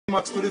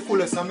Max to the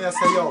fullest, and I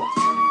say, yo,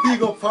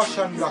 big up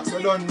fashion blocks,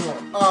 we don't know,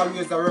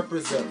 always I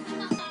represent.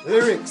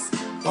 Lyrics,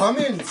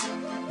 bombings,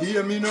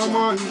 hear me no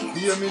man,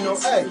 hear me no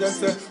hey. Them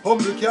say,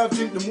 humble calf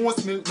drink the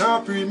most milk,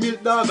 nah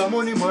pre-milk dog, a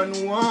money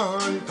man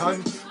want.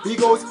 And big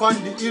house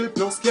pan the hill,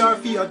 plus car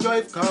fee a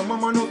drive, car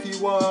mama no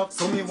fi walk.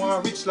 So me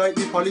want rich like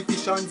the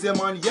politicians, yeah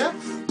man, yeah.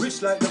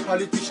 Rich like the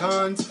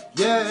politicians,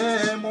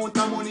 yeah. Amount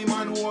of money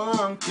man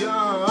want,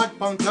 yeah. Hot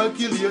pan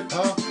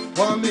calculator,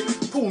 want make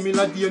 2 mil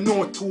a day,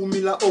 no 2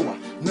 mil a hour.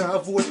 Nah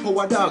vote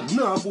power dog,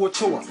 nah vote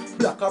shower.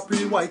 Black a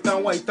pre-white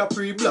and white a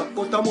pre-black.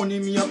 But a money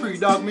me a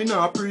pre-dog, me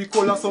nah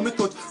pre-color. So me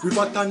touch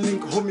river and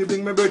link, how me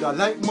bring me brother.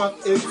 Like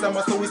math exam,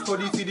 so we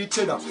study for the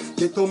cheddar.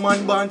 Get a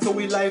man born, so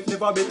we life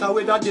never better.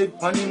 Whether dead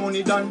panny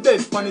money than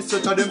dead panny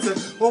stretcher. Them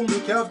say, humble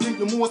calf drink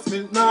the most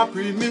milk, nah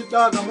pre-milk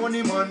dog, a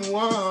money man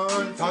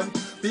want. And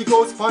big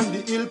house pan the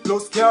hill,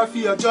 plus car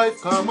fee a drive,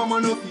 car mama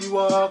no fi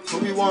walk. So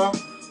we want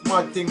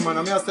mad thing man,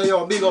 and me a say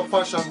yo, big up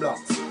fashion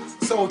blocks.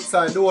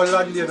 Southside, the whole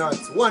lad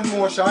Leonards. One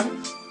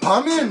motion,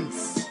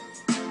 bombings.